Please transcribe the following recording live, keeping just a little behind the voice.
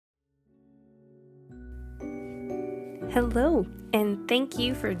Hello, and thank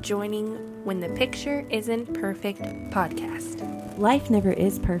you for joining When the Picture Isn't Perfect podcast. Life never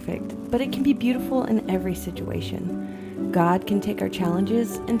is perfect, but it can be beautiful in every situation. God can take our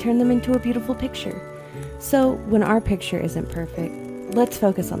challenges and turn them into a beautiful picture. So when our picture isn't perfect, let's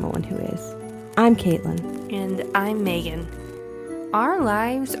focus on the one who is. I'm Caitlin. And I'm Megan. Our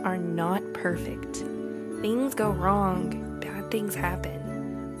lives are not perfect. Things go wrong, bad things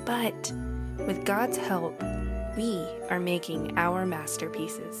happen. But with God's help, we are making our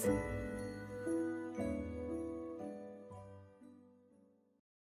masterpieces.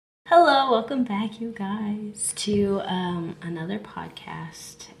 Hello, welcome back, you guys, to another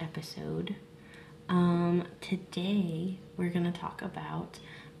podcast episode. Today, we're going to talk about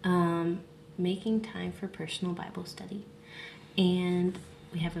making time for personal Bible study. And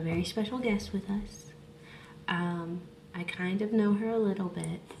we have a very special guest with us. I kind of know her a little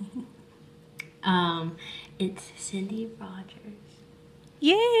bit. It's Cindy Rogers.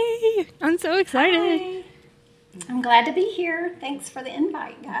 Yay! I'm so excited. Hi. I'm glad to be here. Thanks for the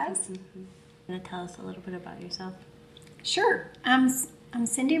invite, guys. Mm-hmm. Going to tell us a little bit about yourself? Sure. I'm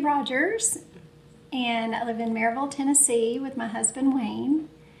Cindy Rogers, and I live in Maryville, Tennessee with my husband, Wayne.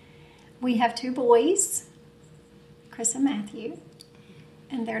 We have two boys, Chris and Matthew,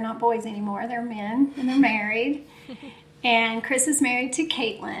 and they're not boys anymore. They're men, and they're married. And Chris is married to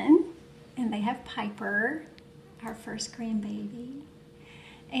Caitlin, and they have Piper, our first grandbaby.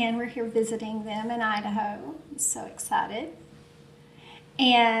 And we're here visiting them in Idaho. I'm so excited.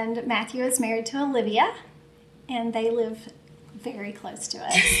 And Matthew is married to Olivia, and they live very close to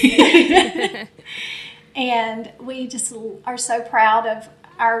us. And we just are so proud of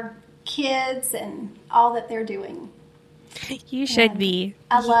our kids and all that they're doing. You should be.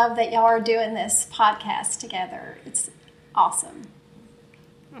 I love that y'all are doing this podcast together. It's awesome.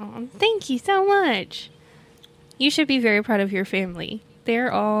 Oh, thank you so much. You should be very proud of your family.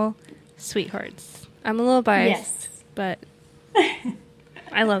 They're all sweethearts. I'm a little biased, but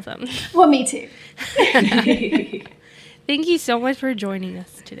I love them. Well, me too. Thank you so much for joining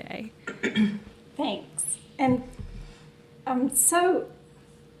us today. Thanks. And I'm so...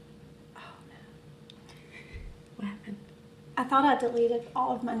 Oh, no. What happened? I thought I deleted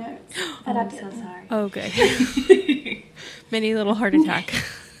all of my notes, but I didn't. I'm so sorry. Oh, good. Mini little heart attack.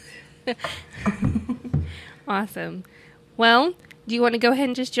 Awesome. Well, do you want to go ahead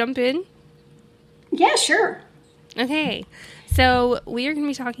and just jump in? Yeah, sure. Okay. So we are going to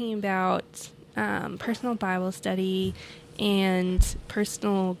be talking about personal Bible study and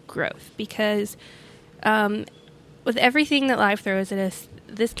personal growth because with everything that life throws at us,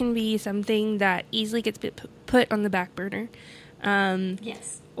 this can be something that easily gets put on the back burner.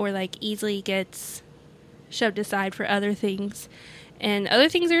 Yes. Or like easily gets shoved aside for other things. And other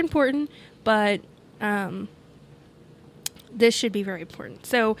things are important, but this should be very important.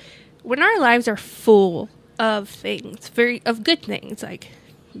 So when our lives are full of things, of good things, like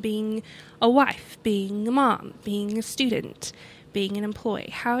being a wife, being a mom, being a student, being an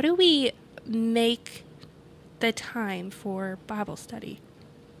employee, how do we make the time for Bible study?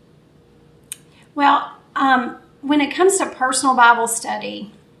 Well, when it comes to personal Bible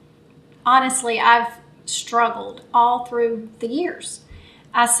study, honestly, I've struggled all through the years.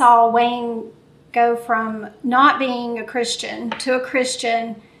 I saw Wayne go from not being a Christian to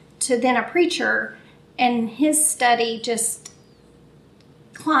then a preacher, and his study just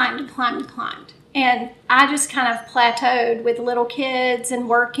climbed. And I just kind of plateaued with little kids and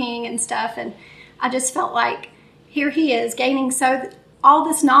working and stuff, and I just felt like here he is gaining all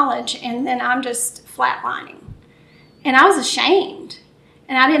this knowledge, and then I'm just flatlining. And I was ashamed,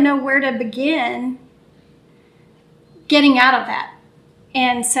 and I didn't know where to begin getting out of that.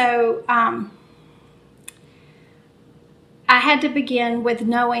 And so I had to begin with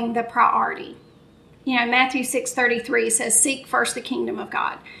knowing the priority. You know, Matthew 6:33 says, seek first the kingdom of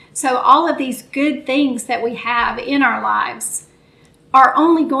God. So all of these good things that we have in our lives are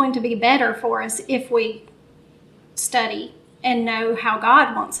only going to be better for us if we study and know how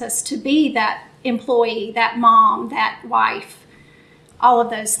God wants us to be that employee, that mom, that wife, all of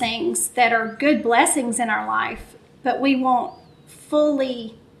those things that are good blessings in our life, but we won't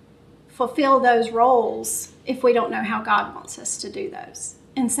fully fulfill those roles if we don't know how God wants us to do those.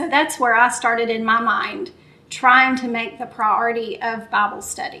 And so that's where I started in my mind, trying to make the priority of Bible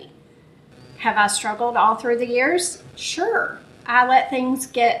study. Have I struggled all through the years? Sure. I let things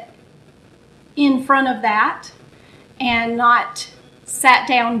get in front of that and not sat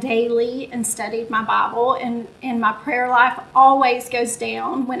down daily and studied my Bible. And my prayer life always goes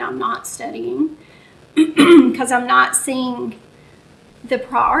down when I'm not studying because I'm not seeing the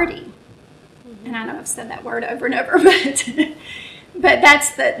priority. And I know I've said that word over and over, but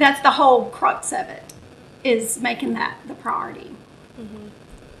that's the whole crux of it, is making that the priority.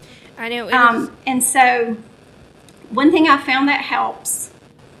 I know. And so one thing I found that helps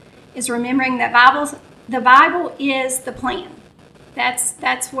is remembering that the Bible is the plan.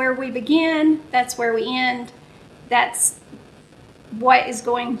 That's where we begin. That's where we end. That's what is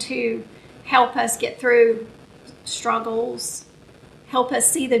going to help us get through struggles, help us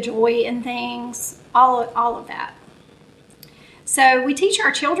see the joy in things, all of that. So we teach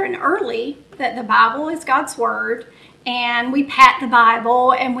our children early that the Bible is God's Word, and we pat the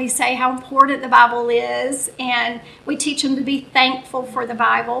Bible and we say how important the Bible is, and we teach them to be thankful for the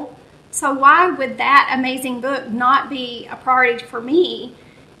Bible. So why would that amazing book not be a priority for me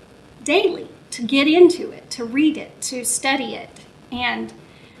daily, to get into it, to read it, to study it? And,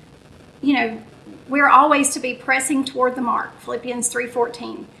 we're always to be pressing toward the mark, Philippians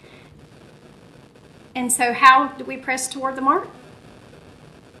 3:14. And so how do we press toward the mark?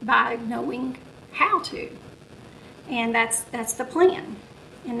 By knowing how to. And that's the plan.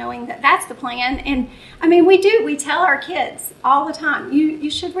 And knowing that that's the plan. And, we tell our kids all the time, you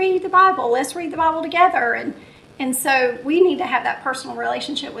should read the Bible. Let's read the Bible together. And so we need to have that personal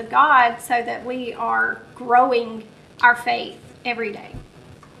relationship with God so that we are growing our faith every day.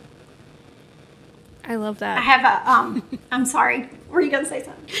 I love that. I have I'm sorry, were you going to say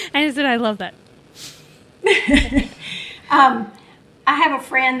something? I just said I love that. I have a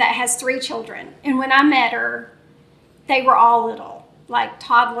friend that has 3 children. And when I met her, they were all little, like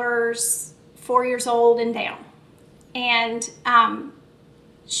toddlers, 4 years old and down. And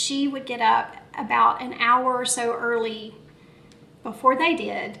she would get up about an hour or so early before they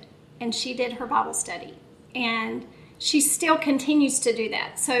did, and she did her Bible study. And she still continues to do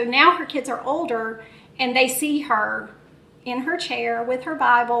that. So now her kids are older, and they see her in her chair with her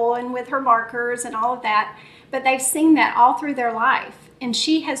Bible and with her markers and all of that. But they've seen that all through their life. And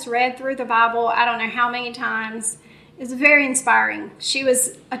she has read through the Bible I don't know how many times. It's very inspiring. She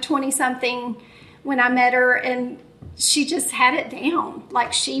was a 20-something when I met her, and she just had it down.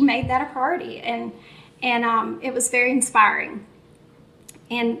 Like, she made that a priority. And it was very inspiring.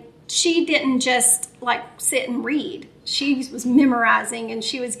 And she didn't just sit and read. She was memorizing, and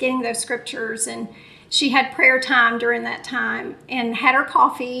she was getting those scriptures, and she had prayer time during that time and had her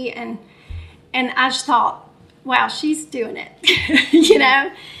coffee. And I just thought, wow, she's doing it,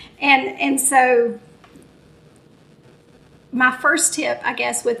 And so my first tip, I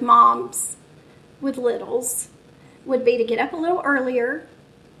guess, with moms with littles would be to get up a little earlier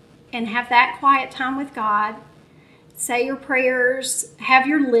and have that quiet time with God. Say your prayers, have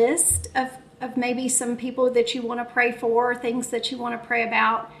your list of maybe some people that you want to pray for, things that you want to pray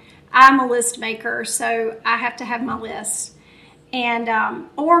about. I'm a list maker, so I have to have my list. And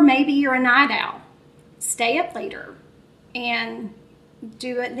or maybe you're a night owl. Stay up later and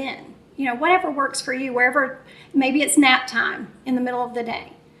do it then. Whatever works for you, wherever, maybe it's nap time in the middle of the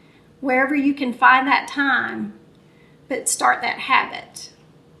day. Wherever you can find that time, but start that habit.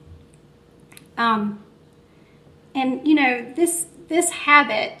 And this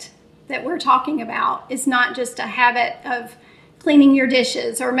habit that we're talking about is not just a habit of cleaning your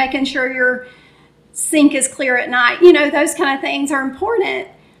dishes or making sure your sink is clear at night. Those kind of things are important,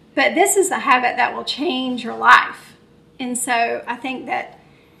 but this is a habit that will change your life. And so I think that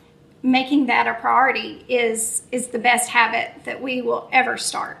making that a priority is the best habit that we will ever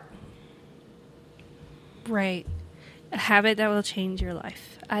start. Right. A habit that will change your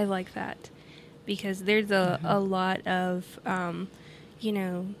life. I like that. Because there's a lot of,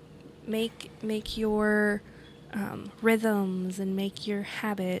 make your rhythms and make your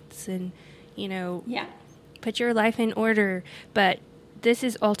habits and, put your life in order. But this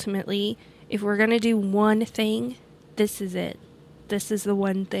is ultimately, if we're going to do one thing, this is it. This is the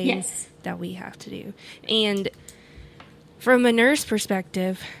one thing that we have to do. And from a nurse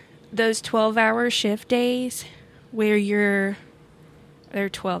perspective, those 12-hour shift days where they're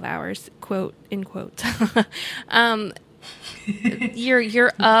 12 hours, quote, in quotes.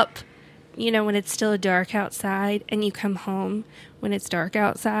 You're up, when it's still dark outside, and you come home when it's dark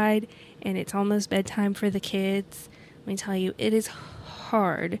outside and it's almost bedtime for the kids. Let me tell you, it is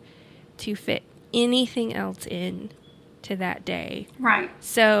hard to fit anything else in to that day. Right.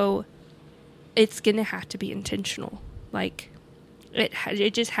 So it's going to have to be intentional.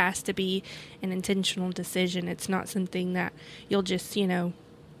 It just has to be an intentional decision. It's not something that you'll just,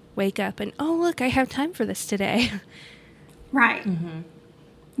 wake up and, oh, look, I have time for this today. Right. Mm-hmm.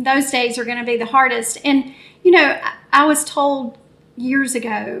 Those days are going to be the hardest. And, I was told years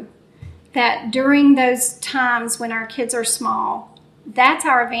ago that during those times when our kids are small, that's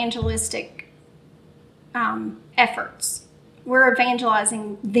our evangelistic efforts. We're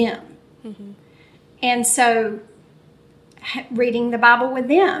evangelizing them. Mm-hmm. And so reading the Bible with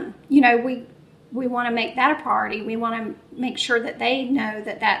them, we want to make that a priority. We want to make sure that they know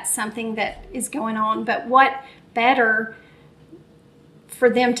that that's something that is going on. But what better for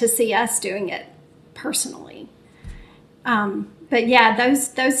them to see us doing it personally. But yeah,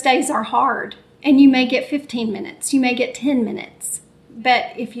 those days are hard. And you may get 15 minutes. You may get 10 minutes.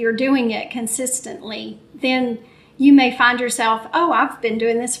 But if you're doing it consistently, then you may find yourself, I've been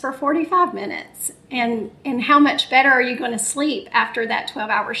doing this for 45 minutes. And how much better are you going to sleep after that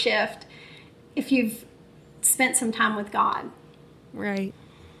 12-hour shift if you've spent some time with God? Right.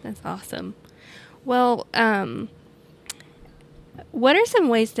 That's awesome. Well, what are some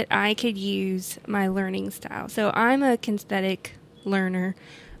ways that I could use my learning style? So I'm a kinesthetic learner.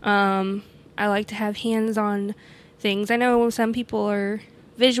 I like to have hands-on things. I know some people are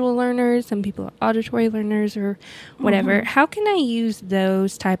visual learners, some people are auditory learners or whatever. Mm-hmm. How can I use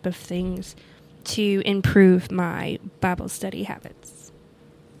those type of things to improve my Bible study habits?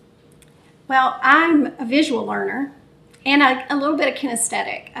 Well, I'm a visual learner and a little bit of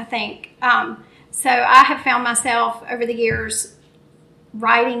kinesthetic, I think. So I have found myself over the years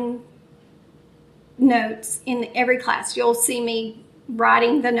writing notes in every class. You'll see me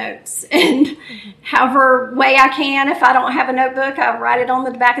writing the notes, and however way I can, if I don't have a notebook, I write it on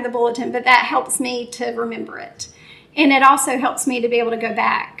the back of the bulletin, but that helps me to remember it. And it also helps me to be able to go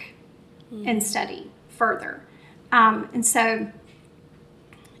back and study further. And so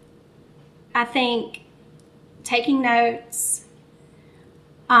I think taking notes,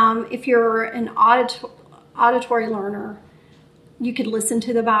 if you're an auditory learner, you could listen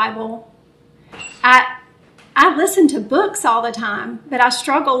to the Bible. I listen to books all the time, but I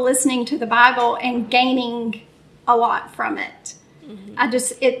struggle listening to the Bible and gaining a lot from it. Mm-hmm.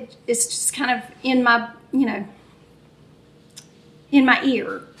 It's just kind of in my, in my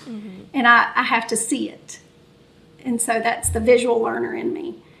ear, mm-hmm. and I have to see it. And so that's the visual learner in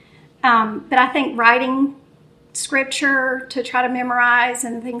me. But I think writing scripture to try to memorize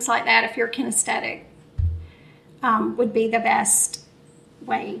and things like that, if you're kinesthetic, would be the best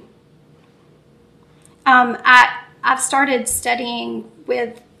way. I've started studying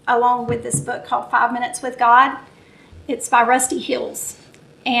along with this book called 5 Minutes with God. It's by Rusty Hills,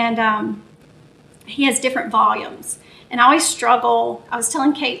 and he has different volumes. And I always struggle. I was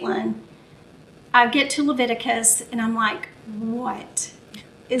telling Caitlin, I get to Leviticus, and I'm like, what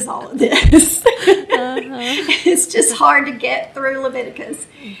is all of this? It's just hard to get through Leviticus.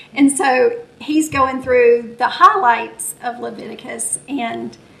 And so he's going through the highlights of Leviticus,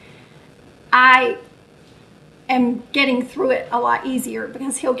 and I am getting through it a lot easier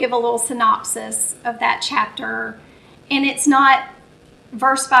because he'll give a little synopsis of that chapter. And it's not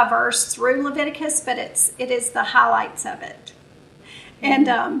verse by verse through Leviticus, but it is the highlights of it. And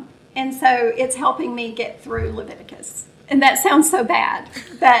so it's helping me get through Leviticus. And that sounds so bad,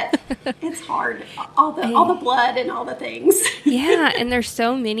 but it's hard. All the blood and all the things. Yeah, and there's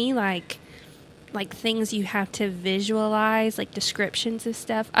so many like things you have to visualize, like descriptions of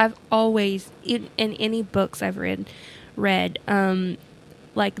stuff. I've always in any books I've read,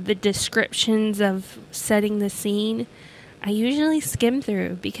 like the descriptions of setting the scene, I usually skim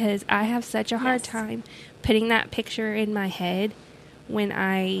through because I have such a hard time putting that picture in my head when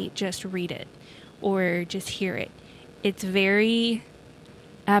I just read it or just hear it. It's very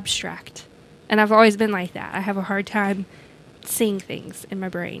abstract. And I've always been like that. I have a hard time seeing things in my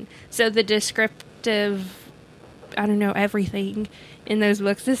brain. So the descriptive, everything in those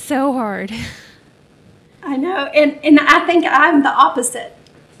books is so hard. I know. And I think I'm the opposite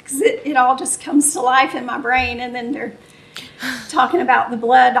because it all just comes to life in my brain. And then they're talking about the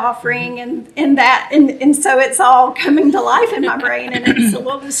blood offering and that. And so it's all coming to life in my brain. And it's a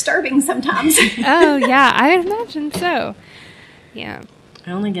little disturbing sometimes. Oh, yeah. I imagine so. Yeah.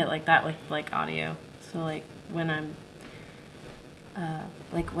 I only get like that with like audio. So like when I'm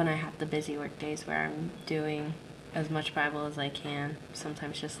when I have the busy work days where I'm doing as much Bible as I can,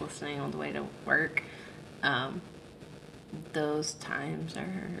 sometimes just listening on the way to work, those times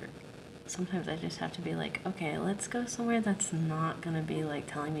sometimes I just have to be like, okay, let's go somewhere that's not going to be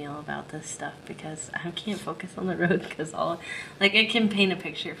like telling me all about this stuff because I can't focus on the road because it can paint a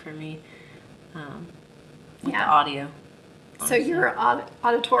picture for me with the audio. Honestly. So you're an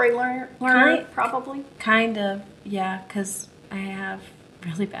auditory learner probably? Kind of, yeah, because I have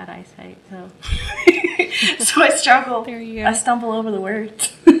really bad eyesight, so so I struggle. There you go. I stumble over the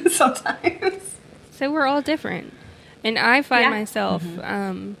words sometimes. So we're all different, and I find myself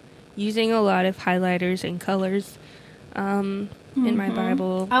using a lot of highlighters and colors in my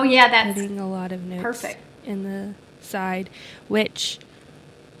Bible. Oh, yeah, that's putting a lot of notes perfect. in the side, which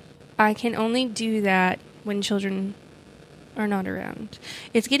I can only do that when children are not around.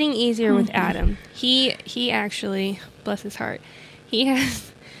 It's getting easier with Adam. He actually, bless his heart, he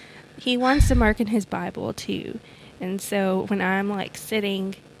wants to mark in his Bible too. And so when I'm like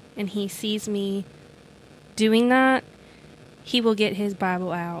sitting and he sees me doing that, he will get his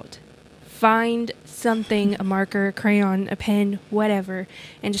Bible out, find something, a marker, a crayon, a pen, whatever,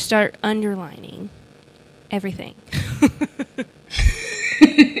 and just start underlining everything.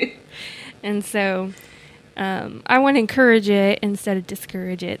 And so I want to encourage it instead of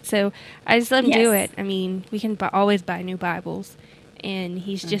discourage it. So I just let him do it. I mean, we can always buy new Bibles, and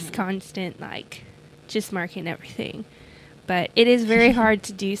he's just constant, like, just marking everything. But it is very hard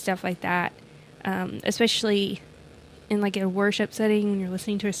to do stuff like that, especially in, like, a worship setting when you're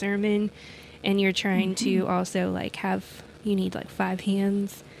listening to a sermon and you're trying to also, like, you need, like, 5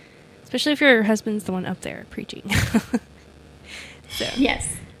 hands, especially if your husband's the one up there preaching. So, yes.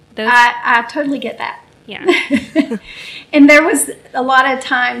 I totally get that. Yeah. And there was a lot of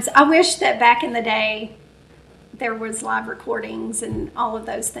times, I wish that back in the day there was live recordings and all of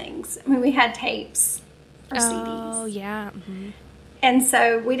those things. I mean, we had tapes or CDs. Oh, yeah. Mm-hmm. And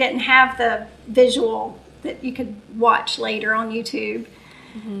so we didn't have the visual that you could watch later on YouTube.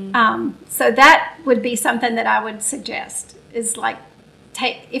 So that would be something that I would suggest, is like,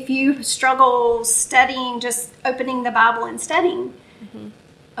 if you struggle studying, just opening the Bible and studying,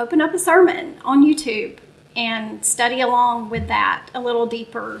 open up a sermon on YouTube and study along with that a little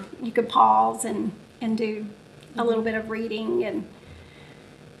deeper. You could pause and do a little bit of reading, and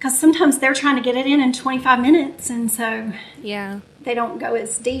because sometimes they're trying to get it in 25 minutes, and so they don't go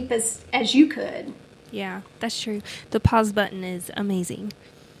as deep as you could. Yeah, that's true. The pause button is amazing.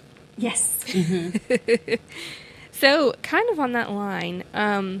 Yes. So, kind of on that line,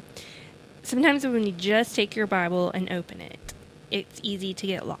 sometimes when you just take your Bible and open it, it's easy to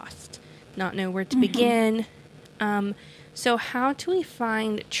get lost, not know where to begin. So how do we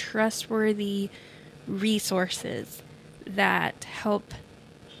find trustworthy resources that help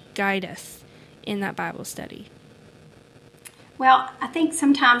guide us in that Bible study? Well, I think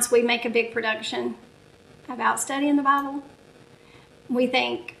sometimes we make a big production about studying the Bible. We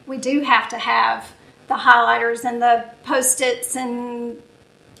think we do have to have the highlighters and the Post-its and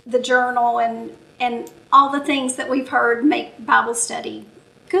the journal and all the things that we've heard make Bible study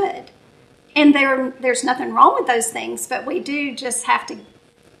good. And there's nothing wrong with those things, but we do just have to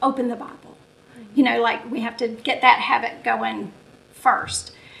open the Bible. You know, like we have to get that habit going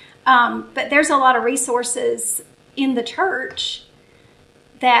first. But there's a lot of resources in the church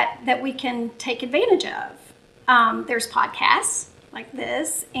that we can take advantage of. There's podcasts like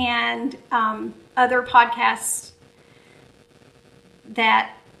this and other podcasts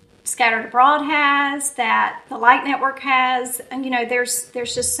that Scattered Abroad has, that the Light Network has, and there's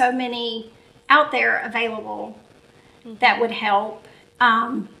just so many out there available that would help.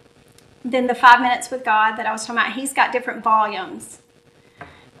 Then the 5 Minutes with God that I was talking about, he's got different volumes,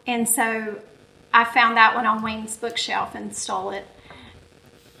 and so I found that one on Wayne's bookshelf and stole it,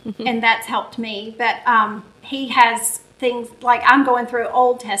 and that's helped me. But he has things like, I'm going through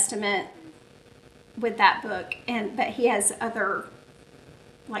Old Testament with that book, but he has other,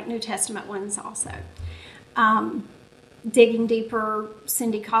 like, New Testament ones also. Digging Deeper,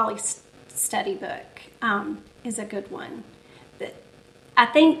 Cindy Colley's study book is a good one. But I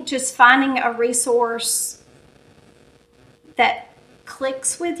think just finding a resource that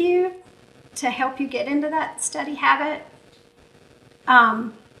clicks with you to help you get into that study habit,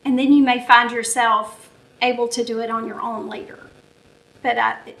 and then you may find yourself able to do it on your own later. But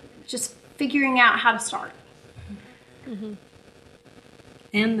just figuring out how to start. And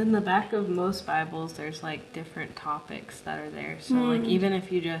in the back of most Bibles, there's like different topics that are there. So like even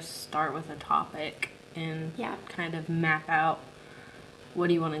if you just start with a topic and kind of map out what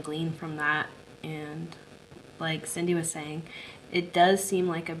do you want to glean from that, and like Cindy was saying, it does seem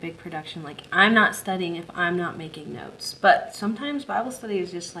like a big production. Like, I'm not studying if I'm not making notes. But sometimes Bible study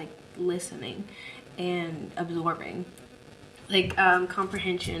is just like listening and absorbing. Like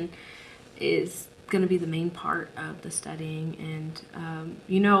comprehension is going to be the main part of the studying, and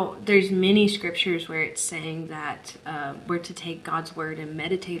there's many scriptures where it's saying that we're to take God's word and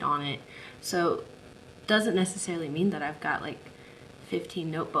meditate on it. So it doesn't necessarily mean that I've got like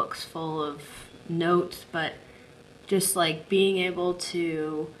 15 notebooks full of notes, but just like being able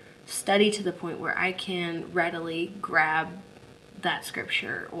to study to the point where I can readily grab that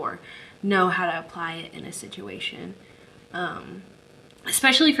scripture or know how to apply it in a situation.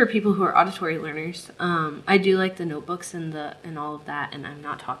 especially for people who are auditory learners. I do like the notebooks and all of that, and I'm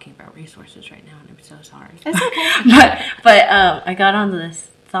not talking about resources right now, and I'm so sorry. It's okay. but I got on this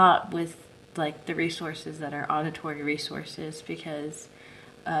thought with like the resources that are auditory resources, because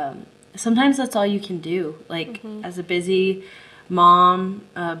sometimes that's all you can do. Like as a busy mom,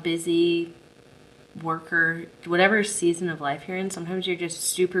 a busy worker, whatever season of life you're in, sometimes you're just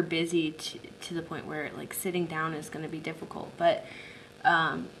super busy to the point where like sitting down is going to be difficult. But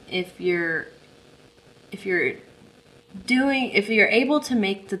if you're able to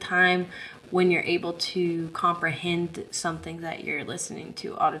make the time when you're able to comprehend something that you're listening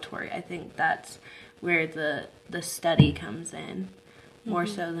to auditory, I think that's where the study comes in, more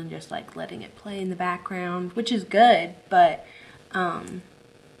so than just like letting it play in the background, which is good, but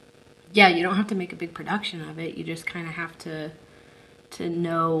yeah, you don't have to make a big production of it. You just kind of have to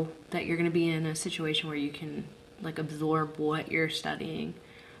know that you're going to be in a situation where you can like absorb what you're studying,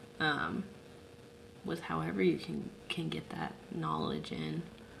 with however you can get that knowledge in.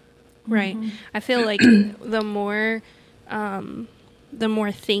 Right. I feel like the more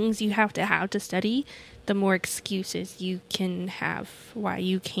things you have to study, the more excuses you can have why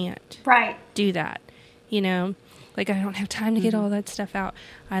you can't do that. You know, like I don't have time to get all that stuff out.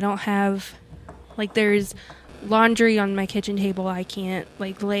 I don't have, like, there's laundry on my kitchen table. I can't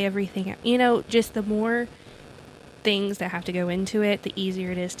like lay everything out. You know, just the more things that have to go into it, the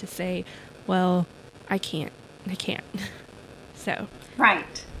easier it is to say, well, I can't. So.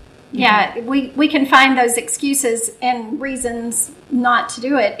 Right. Yeah, we can find those excuses and reasons not to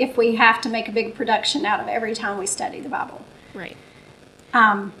do it if we have to make a big production out of every time we study the Bible. Right.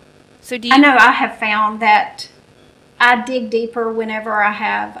 So I know I have found that I dig deeper whenever I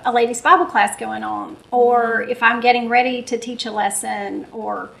have a ladies' Bible class going on, or if I'm getting ready to teach a lesson,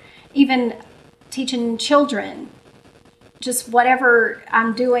 or even teaching children. Just whatever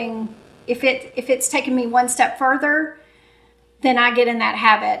I'm doing, if it's taking me one step further, then I get in that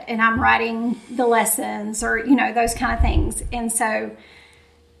habit and I'm writing the lessons, or, you know, those kind of things. And so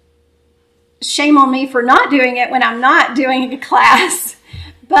shame on me for not doing it when I'm not doing a class,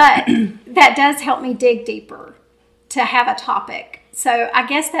 but that does help me dig deeper to have a topic. So I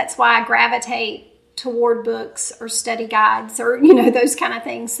guess that's why I gravitate toward books or study guides, or, you know, those kind of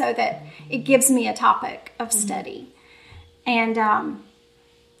things, so that it gives me a topic of study. And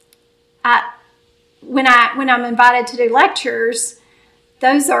when I'm invited to do lectures,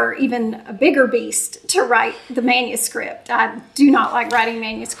 those are even a bigger beast to write the manuscript. I do not like writing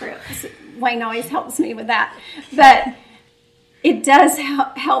manuscripts. Wayne always helps me with that. But it does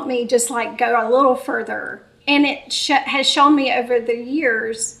help me just like go a little further. And it has shown me over the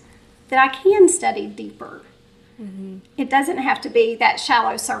years that I can study deeper. Mm-hmm. It doesn't have to be that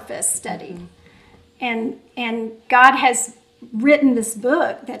shallow surface study. Mm-hmm. And God has written this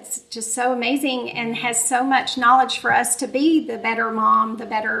book that's just so amazing and has so much knowledge for us to be the better mom, the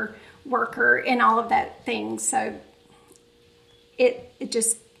better worker, and all of that things. So it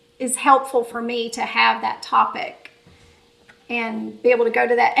just is helpful for me to have that topic and be able to go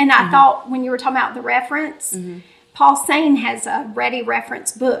to that. And I thought when you were talking about the reference, Paul Sane has a ready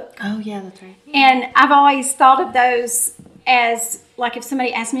reference book. Oh, yeah, that's right. And I've always thought of those as, like, if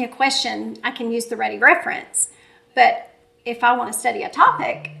somebody asks me a question, I can use the ready reference. But if I want to study a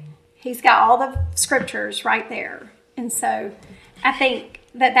topic, he's got all the scriptures right there. And so I think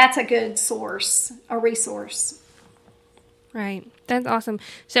that that's a good source, a resource. Right. That's awesome.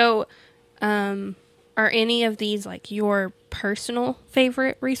 So are any of these like your personal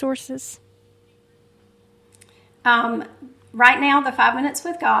favorite resources? Right now, the 5 Minutes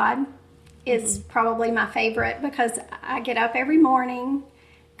with God is probably my favorite, because I get up every morning,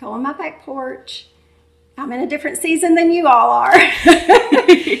 go on my back porch. I'm in a different season than you all are.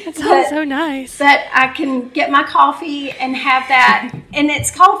 That sounds so nice. But I can get my coffee and have that. And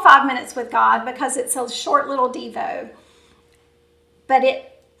it's called 5 Minutes with God because it's a short little devo. But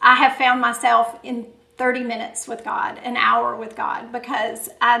I have found myself in 30 minutes with God, an hour with God, because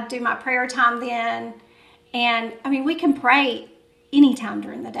I do my prayer time then. And, I mean, we can pray anytime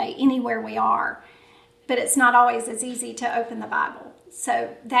during the day, anywhere we are. But it's not always as easy to open the Bible.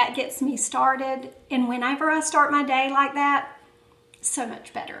 So that gets me started. And whenever I start my day like that, so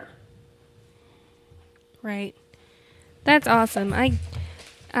much better. Right. That's awesome. I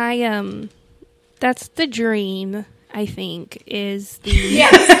that's the dream, I think, is the,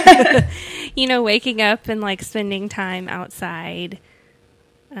 yes. you know, waking up and like spending time outside.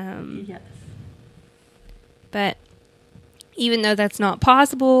 Yes. But even though that's not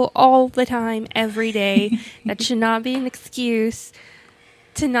possible all the time, every day, that should not be an excuse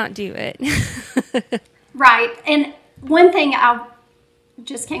to not do it. Right. And one thing I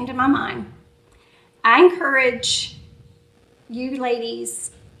just came to my mind. I encourage you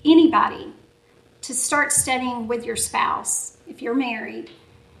ladies, anybody, to start studying with your spouse. If you're married,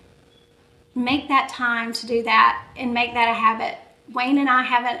 make that time to do that and make that a habit. Wayne and I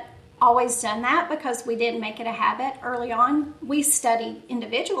haven't always done that because we didn't make it a habit early on. We studied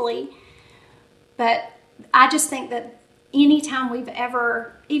individually, but I just think that anytime we've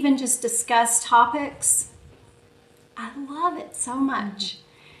ever even just discussed topics, I love it so much.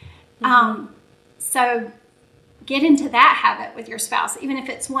 So get into that habit with your spouse, even if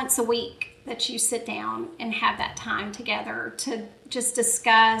it's once a week that you sit down and have that time together to just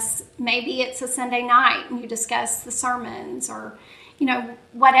discuss. Maybe it's a Sunday night and you discuss the sermons or,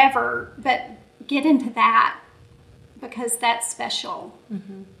 whatever, but get into that because that's special.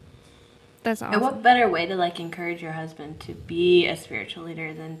 Mm-hmm. That's awesome. And what better way to encourage your husband to be a spiritual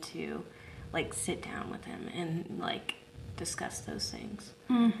leader than to sit down with him and discuss those things.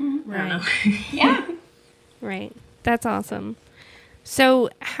 Mm-hmm. I don't know. Yeah. Right. That's awesome. So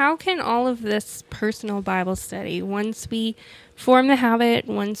how can all of this personal Bible study, once we form the habit,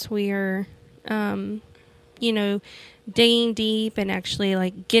 once we're, digging deep and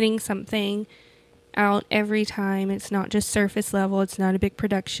actually getting something out every time, it's not just surface level, it's not a big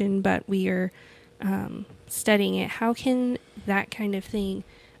production, but we are studying it. How can that kind of thing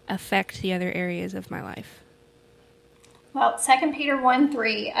affect the other areas of my life? Well, 2 Peter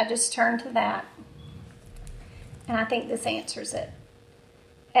 1:3, I just turned to that, and I think this answers it.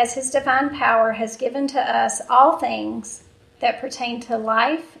 As his divine power has given to us all things that pertain to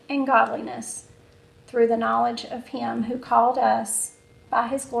life and godliness through the knowledge of him who called us by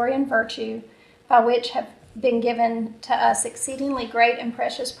his glory and virtue, by which have been given to us exceedingly great and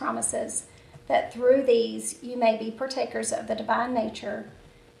precious promises, that through these you may be partakers of the divine nature,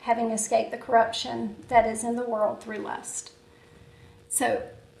 having escaped the corruption that is in the world through lust. So,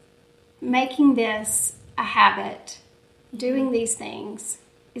 making this a habit, doing these things,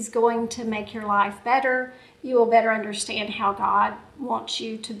 is going to make your life better. You will better understand how God wants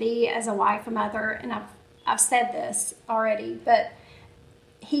you to be as a wife, a mother, and I've said this already, but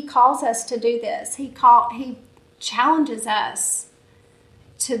he calls us to do this. He challenges us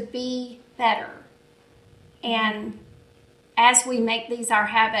to be better. And as we make these our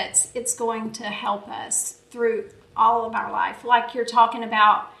habits, it's going to help us through all of our life. Like you're talking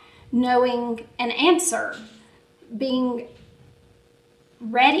about knowing an answer, being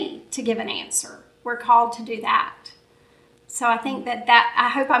ready to give an answer. We're called to do that. So I think that I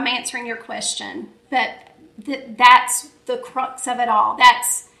hope I'm answering your question, but that's the crux of it all.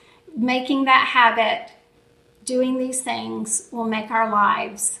 That's making that habit, doing these things will make our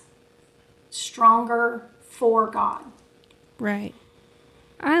lives stronger for God. Right.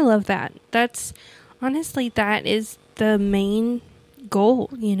 I love that. That is the main goal,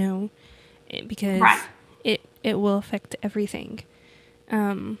 because right. it will affect everything.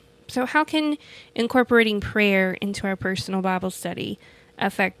 So how can incorporating prayer into our personal Bible study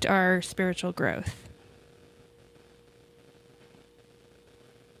affect our spiritual growth?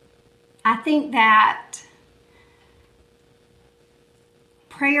 I think that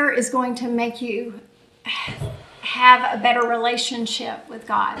prayer is going to make you have a better relationship with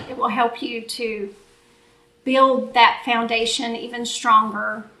God. It will help you to build that foundation even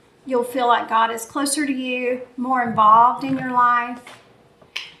stronger. You'll feel like God is closer to you, more involved in your life.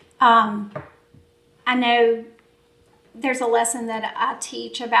 I know there's a lesson that I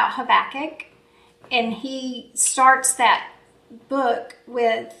teach about Habakkuk, and he starts that book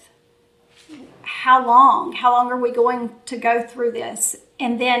with how long are we going to go through this?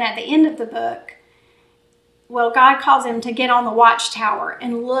 And then at the end of the book, God calls him to get on the watchtower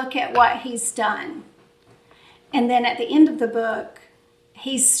and look at what he's done. And then at the end of the book,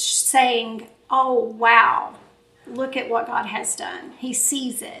 he's saying, oh, wow, look at what God has done. He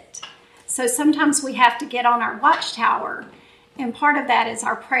sees it. So sometimes we have to get on our watchtower, and part of that is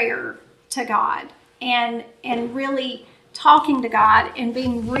our prayer to God and really talking to God and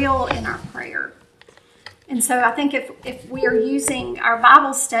being real in our prayer. And so I think if we are using our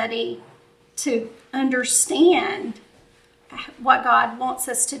Bible study to understand what God wants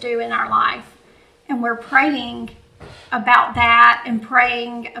us to do in our life, and we're praying about that and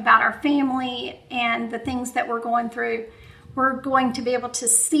praying about our family and the things that we're going through, we're going to be able to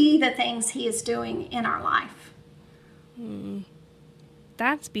see the things He is doing in our life.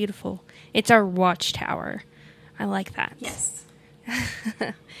 That's beautiful. It's our watchtower. I like that. Yes.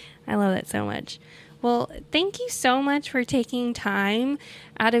 I love that so much. Well, thank you so much for taking time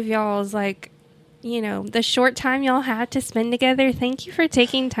out of y'all's, the short time y'all had to spend together. Thank you for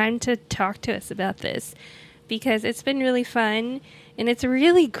taking time to talk to us about this, because it's been really fun, And it's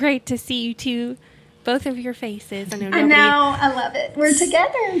really great to see you two, both of your faces. I know. I love it. We're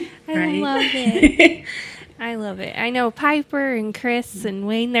together. I love it. I love it. I know Piper and Chris and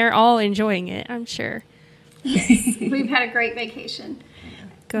Wayne, they're all enjoying it, I'm sure. Yes. We've had a great vacation.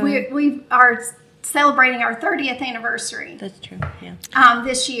 Good. We are celebrating our 30th anniversary. That's true, yeah.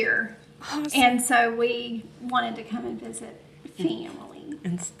 This year. Awesome. And so we wanted to come and visit family.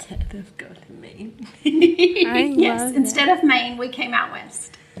 Instead of go to Maine. Yes, instead of Maine, we came out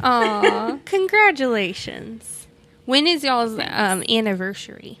west. Aw, congratulations. When is y'all's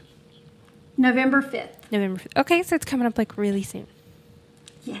anniversary? November 5th. November 5th. Okay, so it's coming up like really soon.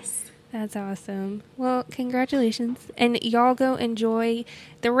 Yes. That's awesome. Well, congratulations. And y'all go enjoy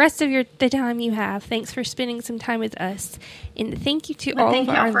the rest of the time you have. Thanks for spending some time with us. And thank you to all of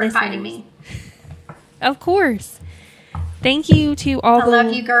our listeners. Thank you for inviting me. Of course. Thank you to all I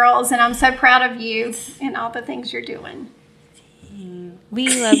love you girls, and I'm so proud of you and all the things you're doing.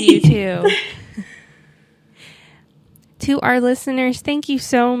 We love you too. To our listeners, thank you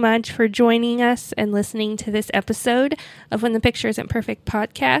so much for joining us and listening to this episode of When the Picture Isn't Perfect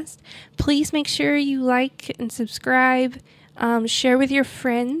podcast. Please make sure you like and subscribe, share with your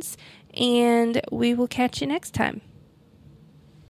friends, and we will catch you next time.